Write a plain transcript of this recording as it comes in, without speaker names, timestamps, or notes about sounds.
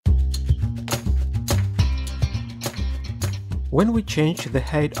When we change the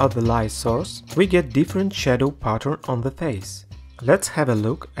height of the light source, we get different shadow pattern on the face. Let's have a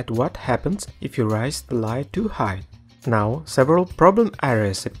look at what happens if you raise the light too high. Now several problem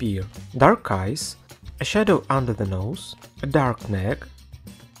areas appear: dark eyes, a shadow under the nose, a dark neck,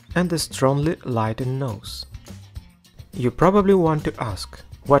 and a strongly lightened nose. You probably want to ask,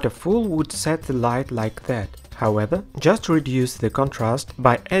 what a fool would set the light like that? However, just reduce the contrast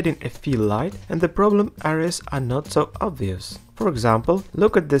by adding a fill light and the problem areas are not so obvious. For example,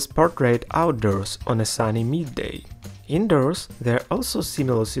 look at this portrait outdoors on a sunny midday. Indoors, there are also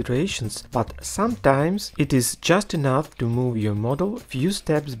similar situations, but sometimes it is just enough to move your model a few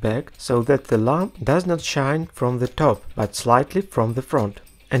steps back so that the lamp does not shine from the top, but slightly from the front.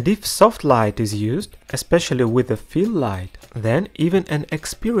 And if soft light is used, especially with a fill light, then even an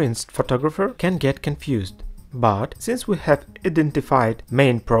experienced photographer can get confused. But since we have identified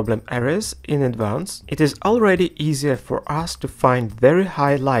main problem areas in advance, it is already easier for us to find very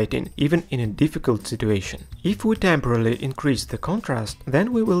high lighting even in a difficult situation. If we temporarily increase the contrast,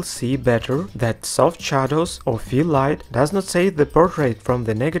 then we will see better that soft shadows or fill light does not save the portrait from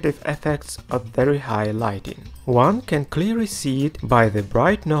the negative effects of very high lighting. One can clearly see it by the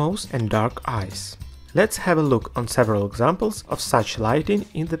bright nose and dark eyes. Let's have a look on several examples of such lighting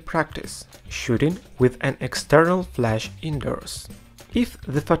in the practice. Shooting with an external flash indoors. If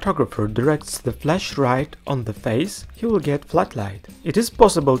the photographer directs the flash right on the face, he will get flat light. It is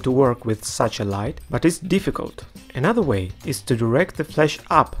possible to work with such a light, but it's difficult. Another way is to direct the flash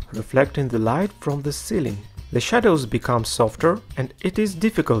up, reflecting the light from the ceiling. The shadows become softer and it is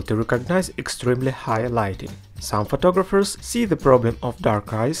difficult to recognize extremely high lighting. Some photographers see the problem of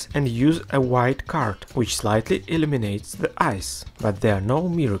dark eyes and use a white card, which slightly illuminates the eyes. But there are no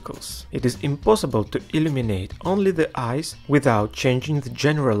miracles. It is impossible to illuminate only the eyes without changing the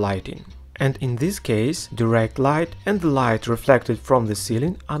general lighting. And in this case, direct light and the light reflected from the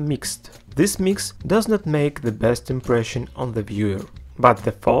ceiling are mixed. This mix does not make the best impression on the viewer. But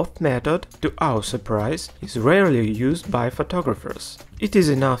the fourth method, to our surprise, is rarely used by photographers. It is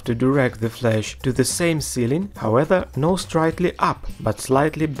enough to direct the flash to the same ceiling, however, not straightly up, but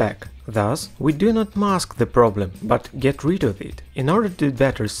slightly back. Thus, we do not mask the problem, but get rid of it. In order to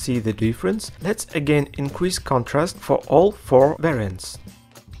better see the difference, let's again increase contrast for all four variants.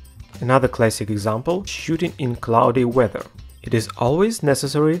 Another classic example, shooting in cloudy weather. It is always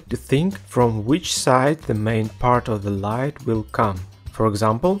necessary to think from which side the main part of the light will come. For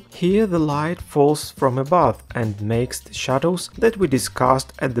example, here the light falls from above and makes the shadows that we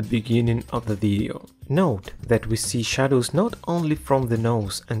discussed at the beginning of the video. Note that we see shadows not only from the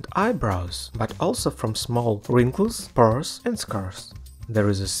nose and eyebrows, but also from small wrinkles, pores and scars. There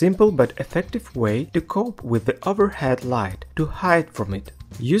is a simple but effective way to cope with the overhead light, to hide from it.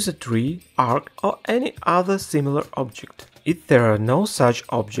 Use a tree, arc or any other similar object. If there are no such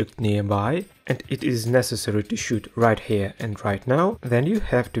object nearby, and it is necessary to shoot right here and right now, then you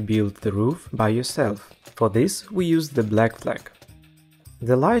have to build the roof by yourself. For this we use the black flag.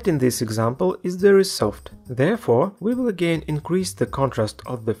 The light in this example is very soft, therefore we will again increase the contrast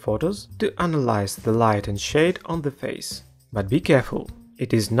of the photos to analyze the light and shade on the face. But be careful,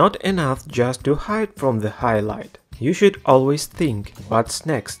 it is not enough just to hide from the highlight. You should always think, what's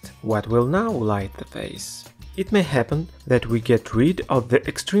next, what will now light the face? It may happen that we get rid of the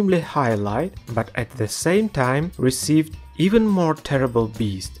extremely high light, but at the same time received even more terrible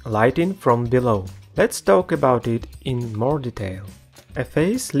beast, lighting from below. Let's talk about it in more detail. A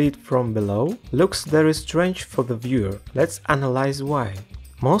face lit from below looks very strange for the viewer. Let's analyze why.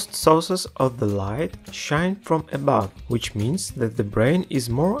 Most sources of the light shine from above, which means that the brain is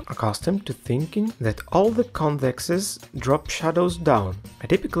more accustomed to thinking that all the convexes drop shadows down. A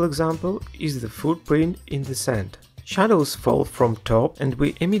typical example is the footprint in the sand. Shadows fall from top and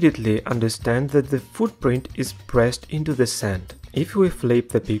we immediately understand that the footprint is pressed into the sand. If we flip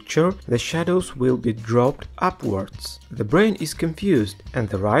the picture, the shadows will be dropped upwards. The brain is confused and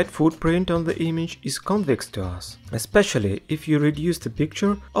the right footprint on the image is convex to us, especially if you reduce the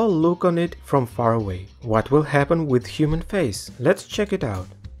picture or look on it from far away. What will happen with human face? Let's check it out.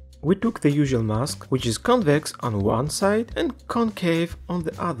 We took the usual mask, which is convex on one side and concave on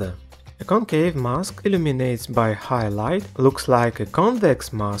the other. A concave mask illuminates by high light looks like a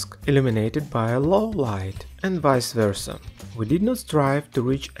convex mask illuminated by a low light, and vice versa. We did not strive to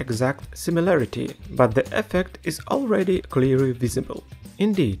reach exact similarity, but the effect is already clearly visible.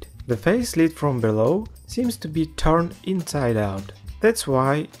 Indeed, the face lit from below seems to be turned inside out. That's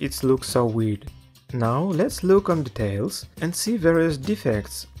why it looks so weird. Now let's look on details and see various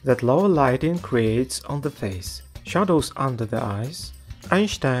defects that lower lighting creates on the face. Shadows under the eyes,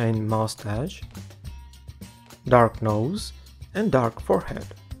 Einstein mustache, dark nose, and dark forehead.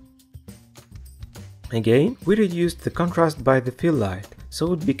 Again, we reduced the contrast by the fill light,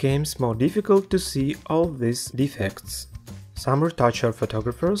 so it became more difficult to see all these defects. Some retoucher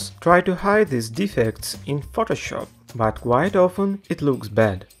photographers try to hide these defects in Photoshop, but quite often it looks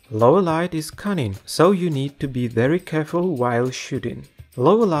bad. Lower light is cunning, so you need to be very careful while shooting.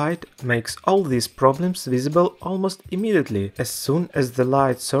 Lower light makes all these problems visible almost immediately as soon as the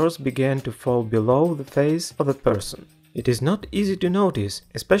light source began to fall below the face of the person. It is not easy to notice,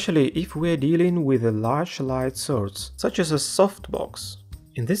 especially if we are dealing with a large light source, such as a softbox.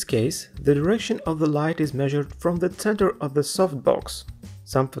 In this case, the direction of the light is measured from the center of the softbox.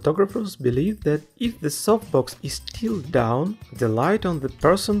 Some photographers believe that if the softbox is tilted down, the light on the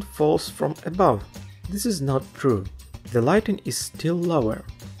person falls from above. This is not true. The lighting is still lower.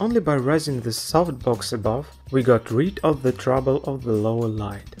 Only by raising the softbox above, we got rid of the trouble of the lower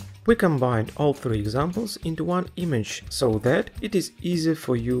light. We combined all three examples into one image so that it is easier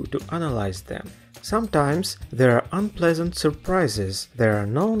for you to analyze them. Sometimes there are unpleasant surprises that are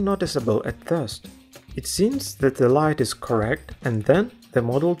not noticeable at first. It seems that the light is correct and then the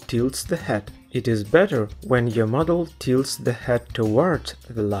model tilts the head. It is better when your model tilts the head towards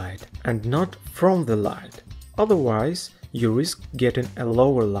the light and not from the light. Otherwise, you risk getting a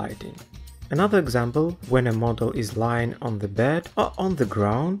lower lighting. Another example, when a model is lying on the bed or on the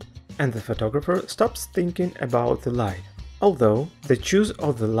ground and the photographer stops thinking about the light. Although the choice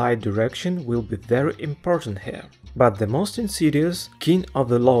of the light direction will be very important here. But the most insidious king of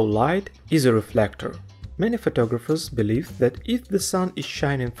the low light is a reflector. Many photographers believe that if the sun is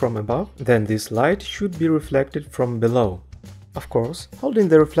shining from above, then this light should be reflected from below. Of course, holding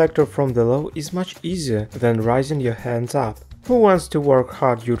the reflector from below is much easier than raising your hands up. Who wants to work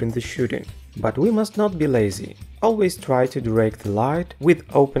hard during the shooting? But we must not be lazy. Always try to direct the light with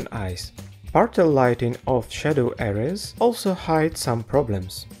open eyes. Partial lighting of shadow areas also hides some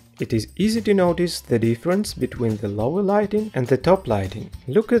problems. It is easy to notice the difference between the lower lighting and the top lighting.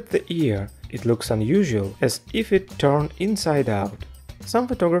 Look at the ear. It looks unusual, as if it turned inside out. Some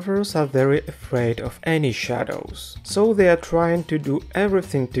photographers are very afraid of any shadows, so they are trying to do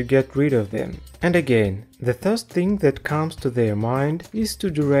everything to get rid of them. And again, the first thing that comes to their mind is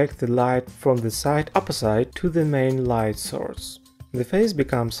to direct the light from the side opposite to the main light source. The face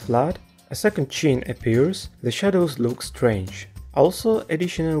becomes flat, a second chin appears, the shadows look strange. Also,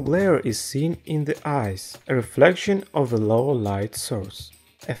 additional glare is seen in the eyes, a reflection of the lower light source.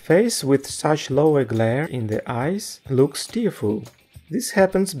 A face with such lower glare in the eyes looks tearful. This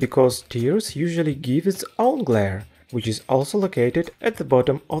happens because tears usually give its own glare, which is also located at the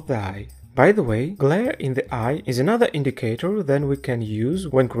bottom of the eye. By the way, glare in the eye is another indicator that we can use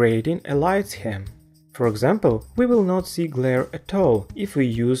when creating a light scheme. For example, we will not see glare at all if we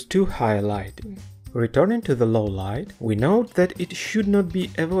use too high lighting. Returning to the low light, we note that it should not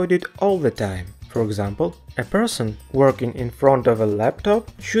be avoided all the time. For example, a person working in front of a laptop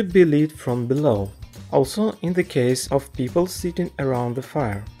should be lit from below. Also in the case of people sitting around the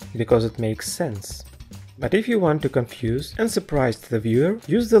fire, because it makes sense. But if you want to confuse and surprise the viewer,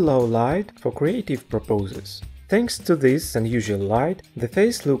 use the low light for creative purposes. Thanks to this unusual light, the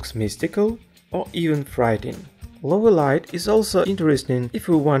face looks mystical or even frightening. Lower light is also interesting if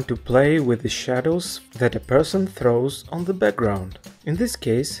we want to play with the shadows that a person throws on the background. In this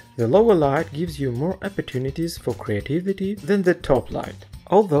case, the lower light gives you more opportunities for creativity than the top light.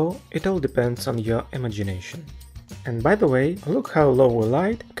 Although it all depends on your imagination. And by the way, look how lower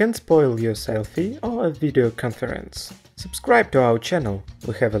light can spoil your selfie or a video conference. Subscribe to our channel,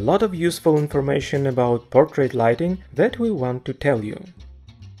 we have a lot of useful information about portrait lighting that we want to tell you.